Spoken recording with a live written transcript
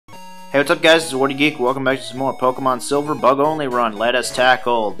Hey, what's up guys, this is whattageek. Welcome back to some more Pokemon Silver Bug Only Run. Let us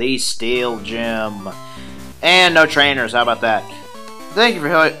tackle the Steel Gym. And no trainers, how about that? Thank you for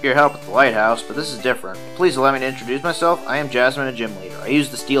your help at the lighthouse, but this is different. Please allow me to introduce myself. I am Jasmine, a gym leader. I use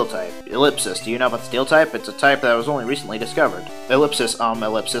the Steel type. Ellipsis, do you know about the Steel type? It's a type that was only recently discovered. Ellipsis,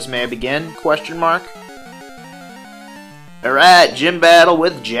 may I begin? Question mark. Alright, gym battle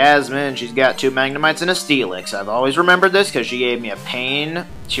with Jasmine. She's got 2 Magnemites and a Steelix. I've always remembered this because she gave me a pain.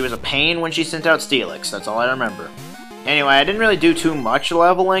 She was a pain when she sent out Steelix. That's all I remember. Anyway, I didn't really do too much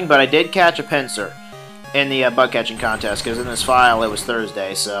leveling, but I did catch a Pinsir in the bug catching contest because in this file it was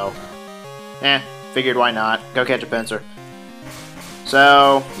Thursday, so figured why not. Go catch a Pinsir.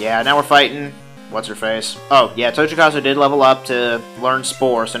 So, yeah, now we're fighting. What's her face? Oh, yeah, Tochikazu did level up to learn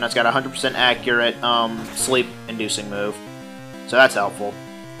Spore, so now it's got a 100% accurate sleep-inducing move. So that's helpful.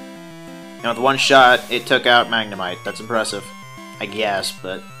 And with one shot, it took out Magnemite. That's impressive, I guess,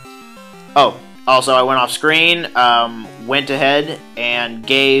 but... Oh, also, I went off screen, went ahead, and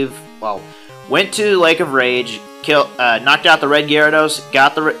went to Lake of Rage, knocked out the red Gyarados,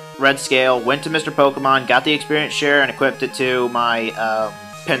 got the red scale, went to Mr. Pokemon, got the experience share, and equipped it to my,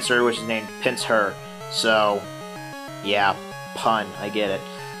 Pinsir, which is named Pinsir. So, yeah, pun, I get it.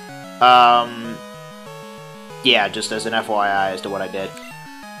 Yeah, just as an FYI as to what I did.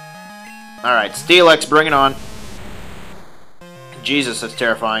 Alright, Steelix, bring it on. Jesus, that's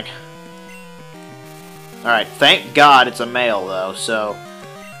terrifying. Alright, thank God it's a male, though, so...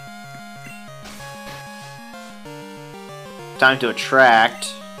 Time to attract.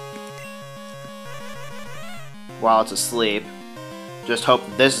 While it's asleep. Just hope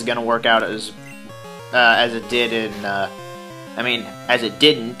that this is gonna work out as it did in, as it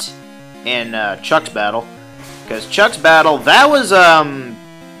didn't in Chuck's battle. Because Chuck's battle, that was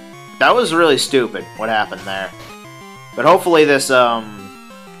really stupid, what happened there. But hopefully this, the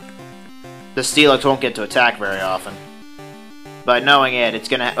Steelix won't get to attack very often. But knowing it, it's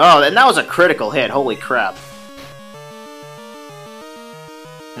gonna... Oh, and that was a critical hit, holy crap.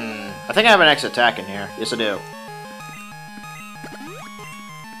 I think I have an X attack in here. Yes, I do.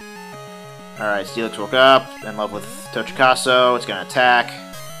 Alright, Steelix woke up, in love with Tochikazu, it's gonna attack.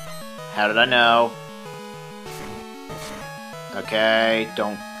 How did I know? Okay,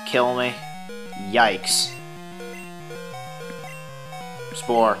 don't kill me. Yikes.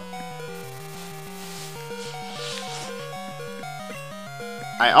 Spore.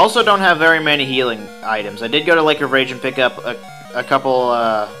 I also don't have very many healing items. I did go to Lake of Rage and pick up a couple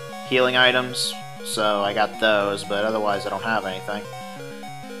healing items, so I got those, but otherwise I don't have anything.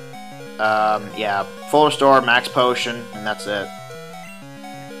 Yeah, full restore, max potion, and that's it.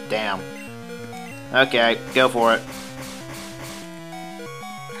 Damn. Okay, go for it.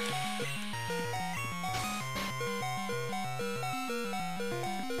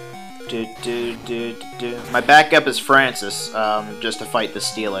 My backup is Francis, just to fight the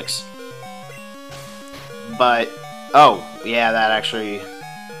Steelix. But, oh, yeah, that actually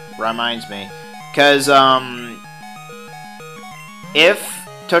reminds me. Because, if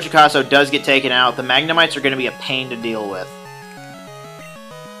Tochikazu does get taken out, the Magnemites are going to be a pain to deal with.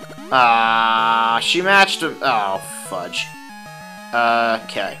 She matched him. Oh, fudge.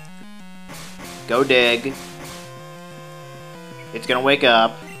 Okay. Go dig. It's going to wake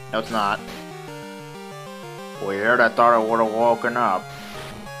up. No, it's not. Weird, I thought it would have woken up.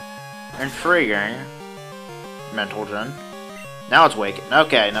 Intriguing. Mental gen. Now it's waking.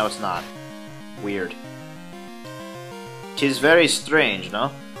 Okay, no, it's not. Weird. 'Tis very strange,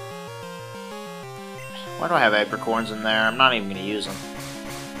 no? Why do I have apricorns in there? I'm not even going to use them.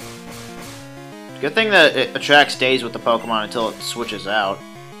 Good thing that it attracts stays with the Pokemon until it switches out.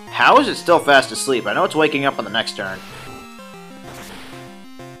 How is it still fast asleep? I know it's waking up on the next turn.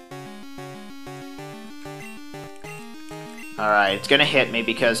 Alright, it's going to hit me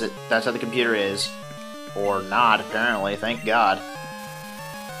because that's how the computer is. Or not, apparently. Thank God.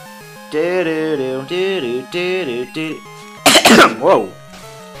 Whoa.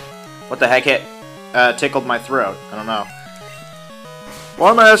 What the heck hit? Tickled my throat. I don't know. Why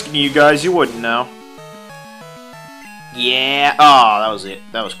am I asking you guys? You wouldn't know. Yeah. Oh, that was it.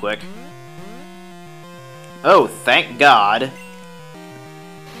 That was quick. Oh, thank God.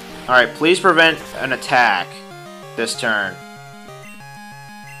 Alright, please prevent an attack this turn.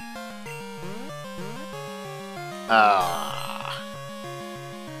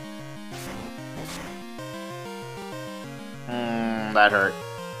 That hurt.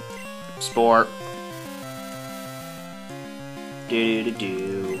 Spore. I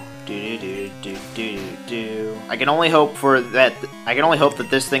can only hope that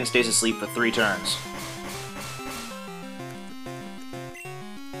this thing stays asleep for 3 turns.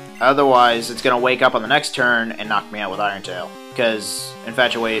 Otherwise, it's gonna wake up on the next turn and knock me out with Iron Tail. Because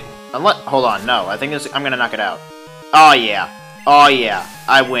Infatuate... Hold on, no. I think I'm gonna knock it out. Oh, yeah. Oh, yeah.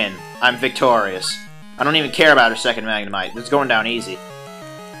 I win. I'm victorious. I don't even care about her second Magnemite. It's going down easy.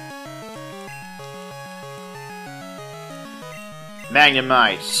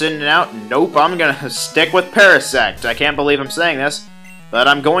 Magnemite. Sitting out? Nope, I'm gonna stick with Parasect. I can't believe I'm saying this. But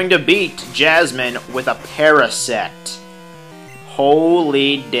I'm going to beat Jasmine with a Parasect.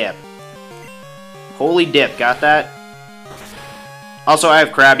 Holy dip. Holy dip, got that? Also, I have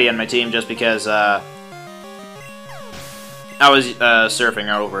Krabby on my team just because, I was,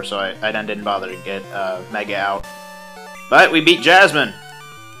 surfing over, so I then didn't bother to get, Mega out. But we beat Jasmine!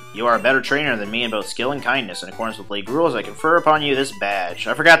 You are a better trainer than me in both skill and kindness. In accordance with League rules, I confer upon you this badge.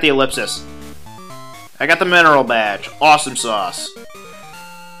 I forgot the ellipsis. I got the mineral badge. Awesome sauce.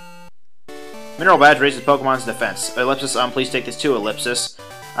 Mineral badge raises Pokemon's defense. Ellipsis, please take this too, Ellipsis.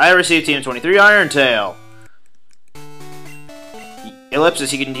 I received Team 23 Iron Tail.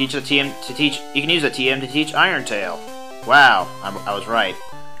 Ellipsis, you can teach a TM to teach. You can use a TM to teach Iron Tail. Wow, I was right.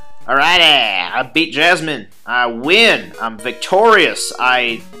 Alrighty, I beat Jasmine. I win. I'm victorious.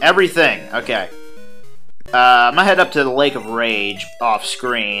 Everything. Okay. I'm gonna head up to the Lake of Rage off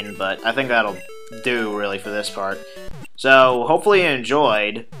screen, but I think that'll do really for this part. So hopefully you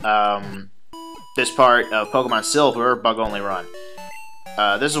enjoyed this part of Pokemon Silver Bug Only Run.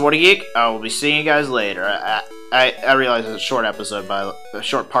 This is whattageek. I will be seeing you guys later. I realize it's a short episode, a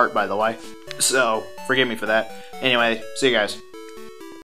short part, by the way. So forgive me for that. Anyway, see you guys.